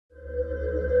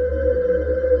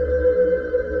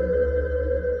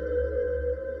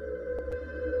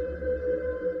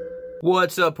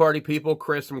What's up, party people?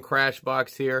 Chris from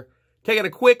Crashbox here. Taking a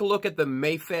quick look at the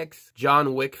Mafex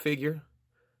John Wick figure.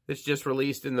 This just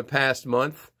released in the past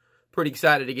month. Pretty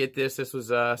excited to get this. This was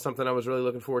something I was really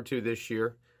looking forward to this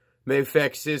year.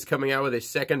 Mafex is coming out with a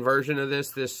second version of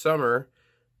this summer.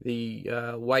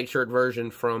 The white shirt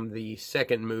version from the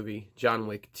second movie, John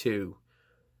Wick 2.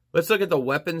 Let's look at the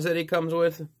weapons that he comes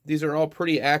with. These are all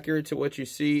pretty accurate to what you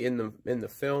see in the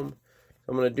film.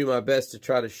 I'm going to do my best to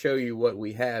try to show you what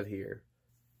we have here.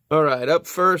 All right, up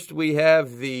first we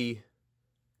have the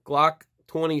Glock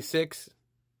 26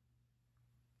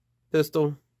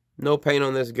 pistol. No paint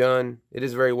on this gun. It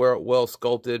is very well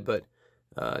sculpted, but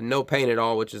no paint at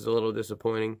all, which is a little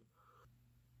disappointing.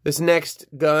 This next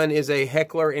gun is a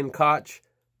Heckler & Koch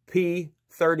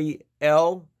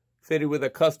P30L, fitted with a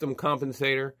custom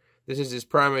compensator. This is his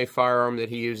primary firearm that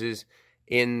he uses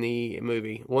in the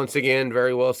movie. Once again,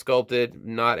 very well sculpted,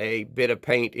 not a bit of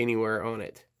paint anywhere on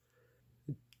it.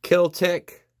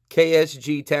 Keltec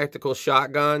KSG tactical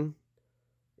shotgun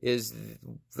is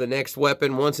the next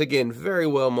weapon. Once again, very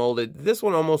well molded. This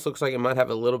one almost looks like it might have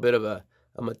a little bit of a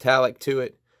metallic to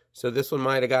it. So this one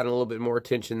might have gotten a little bit more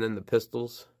attention than the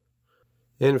pistols.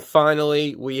 And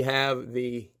finally, we have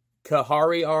the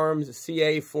Kahari Arms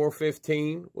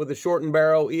CA415 with a shortened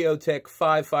barrel, EOTech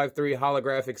 553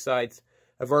 holographic sights,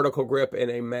 a vertical grip, and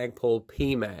a Magpul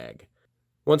P-Mag.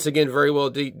 Once again, very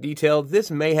well detailed. This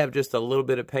may have just a little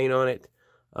bit of paint on it.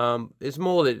 It's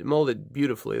molded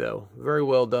beautifully, though. Very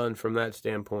well done from that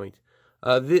standpoint.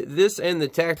 This and the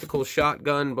tactical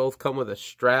shotgun both come with a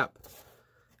strap.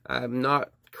 I'm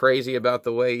not crazy about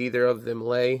the way either of them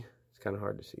lay. It's kind of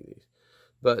hard to see these.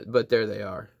 But there they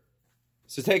are.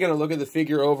 So taking a look at the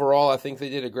figure overall, I think they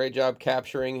did a great job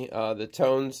capturing the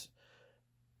tones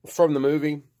from the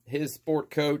movie. His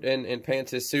sport coat and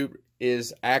pants, his suit,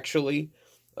 is actually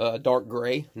dark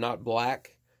gray, not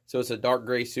black. So it's a dark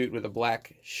gray suit with a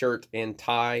black shirt and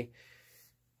tie.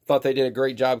 Thought they did a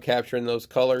great job capturing those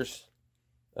colors.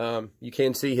 You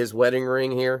can see his wedding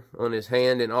ring here on his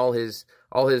hand, and all his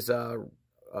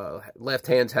left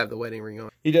hands have the wedding ring on.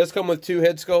 He does come with two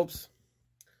head sculpts.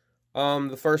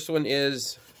 The first one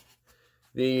is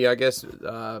the, I guess,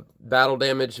 battle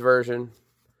damaged version.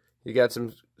 You got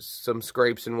some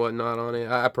scrapes and whatnot on it.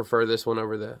 I prefer this one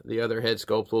over the other head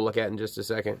sculpt we'll look at in just a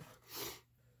second.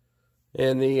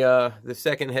 And the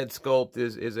second head sculpt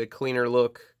is a cleaner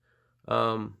look.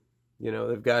 You know,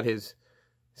 they've got his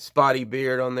spotty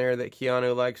beard on there that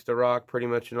Keanu likes to rock pretty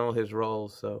much in all his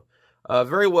roles. So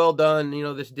very well done. You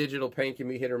know, this digital paint can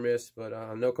be hit or miss, but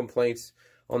no complaints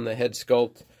on the head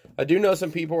sculpt. I do know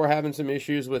some people were having some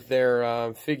issues with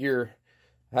their figure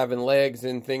having legs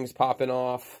and things popping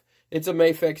off. It's a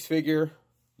Mafex figure.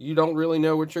 You don't really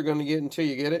know what you're going to get until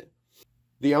you get it.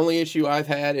 The only issue I've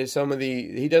had is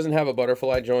he doesn't have a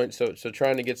butterfly joint, so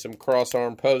trying to get some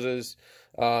cross-arm poses,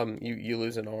 you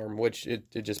lose an arm, which it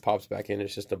just pops back in.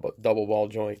 It's just a double ball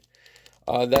joint.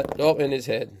 In his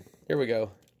head. Here we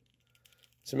go.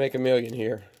 To make a million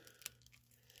here.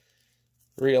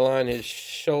 Realign his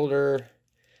shoulder.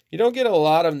 You don't get a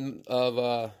lot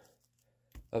of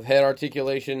head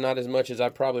articulation, not as much as I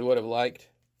probably would have liked.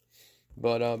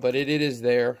 But it is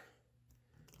there.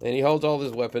 And he holds all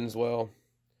his weapons well.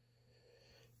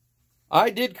 I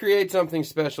did create something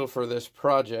special for this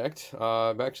project.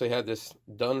 I've actually had this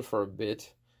done for a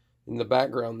bit. In the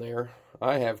background there,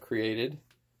 I have created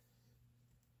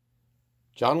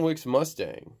John Wick's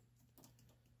Mustang.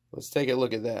 Let's take a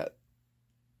look at that.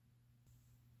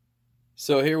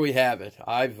 So here we have it.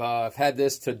 I've had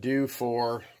this to do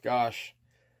for, gosh,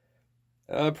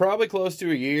 probably close to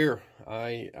a year.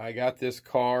 I got this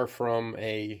car from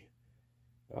a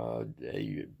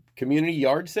community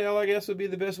yard sale, I guess would be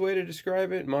the best way to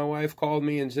describe it. My wife called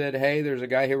me and said, hey, there's a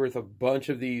guy here with a bunch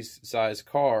of these size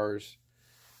cars.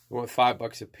 I want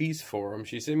 $5 a piece for them.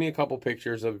 She sent me a couple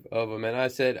pictures of them, and I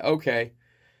said, okay,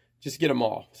 just get them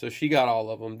all. So she got all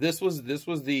of them. This was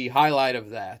the highlight of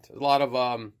that. A lot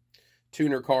of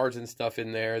tuner cars and stuff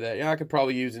in there that I could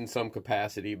probably use in some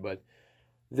capacity, but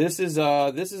this is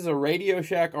a Radio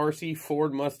Shack RC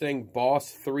Ford Mustang Boss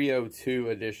 302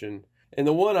 edition. And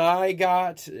the one I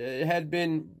got had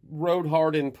been rode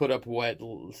hard and put up wet,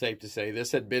 safe to say.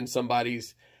 This had been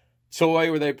somebody's toy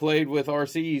where they played with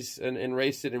RCs and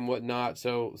raced it and whatnot.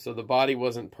 So the body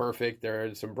wasn't perfect. There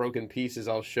are some broken pieces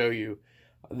I'll show you.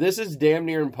 This is damn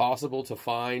near impossible to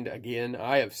find. Again,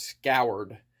 I have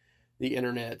scoured the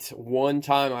internet. One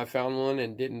time I found one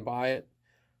and didn't buy it.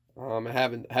 I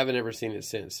haven't ever seen it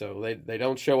since. So they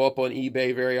don't show up on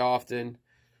eBay very often.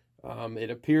 It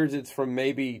appears it's from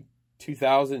maybe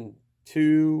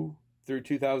 2002 through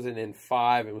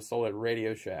 2005. It was sold at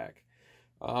Radio Shack.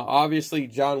 Obviously,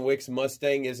 John Wick's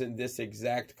Mustang isn't this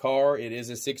exact car. It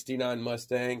is a 69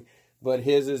 Mustang, but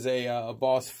his is a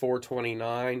Boss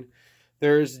 429.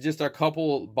 There's just a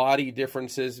couple body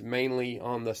differences, mainly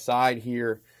on the side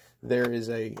here. There is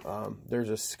there's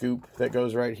a scoop that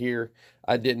goes right here.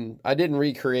 I didn't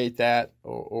recreate that,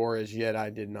 or as yet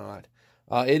I did not.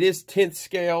 It is 10th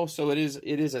scale, so it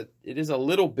is a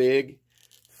little big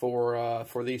for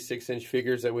these 6-inch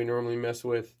figures that we normally mess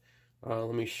with.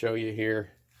 Let me show you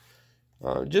here.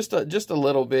 Just a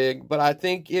little big, but I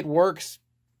think it works.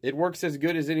 It works as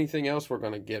good as anything else we're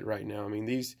going to get right now. I mean,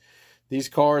 these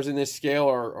cars in this scale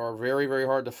are very, very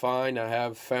hard to find. I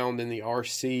have found in the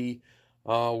RC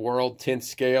world, 10th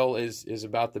scale is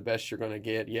about the best you're going to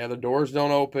get. Yeah, the doors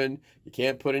don't open. You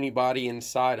can't put anybody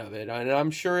inside of it. And I'm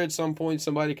sure at some point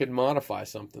somebody could modify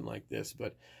something like this,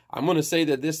 but I'm going to say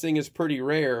that this thing is pretty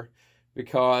rare,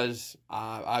 because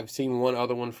I've seen one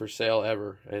other one for sale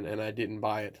ever, and I didn't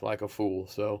buy it like a fool.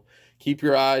 So keep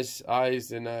your eyes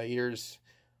and ears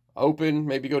open.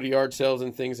 Maybe go to yard sales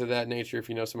and things of that nature. If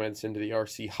you know somebody that's into the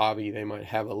RC hobby, they might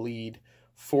have a lead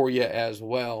for you as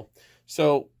well.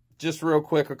 So just real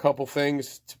quick, a couple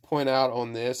things to point out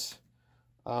on this.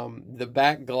 The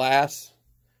back glass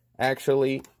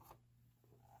actually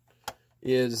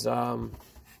has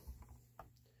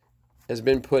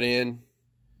been put in.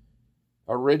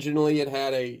 Originally, it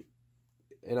had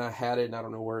and I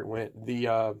don't know where it went,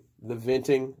 the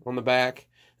venting on the back.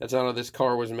 That's not how this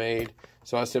car was made.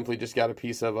 So I simply just got a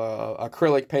piece of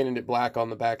acrylic, painted it black on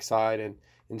the back side,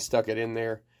 and stuck it in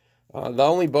there. The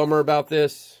only bummer about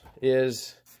this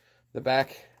is the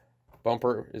back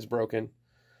bumper is broken.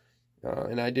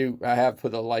 And I have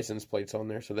put the license plates on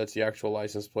there, so that's the actual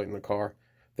license plate in the car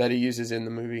that he uses in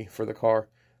the movie for the car.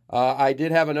 I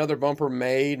did have another bumper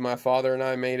made. My father and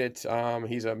I made it.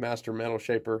 He's a master metal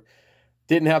shaper.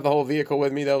 Didn't have the whole vehicle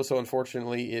with me, though, so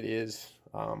unfortunately it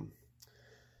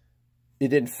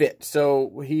didn't fit.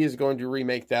 So he is going to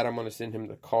remake that. I'm going to send him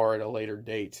the car at a later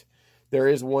date. There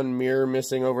is one mirror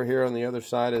missing over here on the other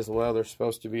side as well. There's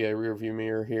supposed to be a rear view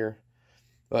mirror here,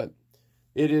 but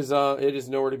it is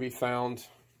nowhere to be found.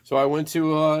 So I went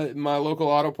to my local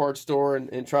auto parts store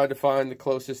and tried to find the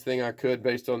closest thing I could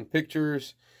based on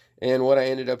pictures. And what I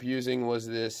ended up using was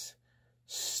this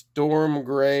storm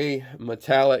gray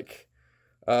metallic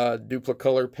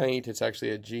duplicolor paint. It's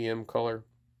actually a GM color.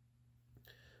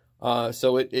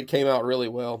 So it came out really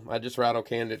well. I just rattle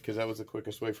canned it because that was the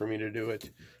quickest way for me to do it.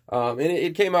 And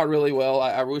it came out really well.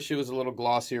 I wish it was a little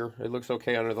glossier. It looks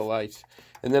okay under the lights.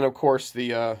 And then, of course,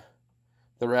 the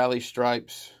rally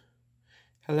stripes.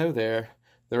 Hello there.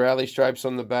 The rally stripes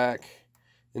on the back,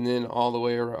 and then all the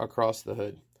way across the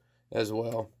hood as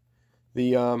well.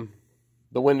 The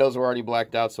windows were already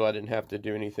blacked out, so I didn't have to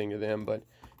do anything to them. But,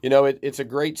 you know, it's a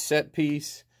great set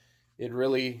piece. It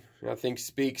really, I think,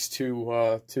 speaks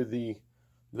to the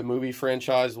movie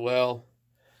franchise well.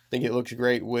 I think it looks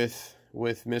great with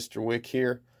Mr. Wick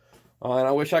here. And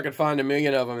I wish I could find 1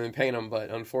 million of them and paint them, but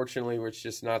unfortunately, it's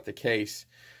just not the case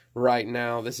right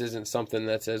now. This isn't something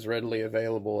that's as readily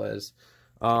available as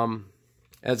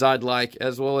I'd like,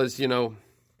 as well as, you know,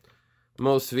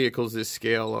 most vehicles this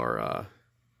scale are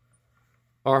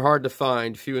hard to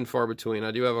find, few and far between.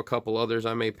 I do have a couple others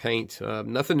I may paint.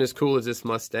 Nothing as cool as this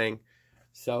Mustang.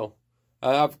 So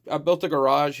I've built a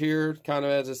garage here kind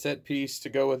of as a set piece to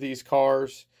go with these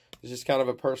cars. It's just kind of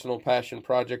a personal passion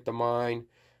project of mine,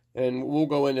 and we'll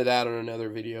go into that in another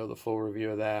video, the full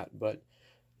review of that. But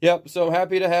yep, so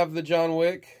happy to have the John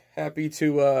Wick. Happy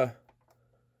to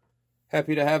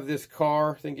have this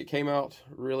car. I think it came out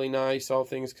really nice, all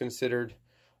things considered.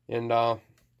 And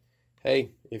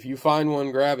hey, if you find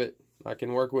one, grab it. I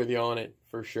can work with you on it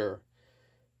for sure.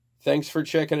 Thanks for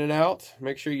checking it out.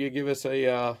 Make sure you give us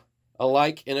a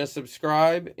like and a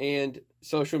subscribe. And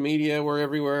social media, we're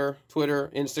everywhere.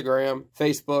 Twitter, Instagram,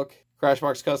 Facebook,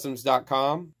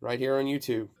 CrashboxCustoms.com, right here on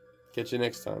YouTube. Catch you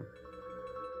next time.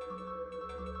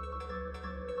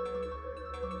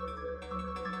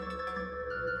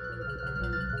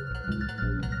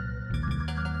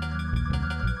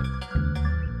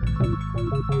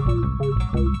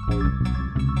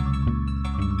 Thank you.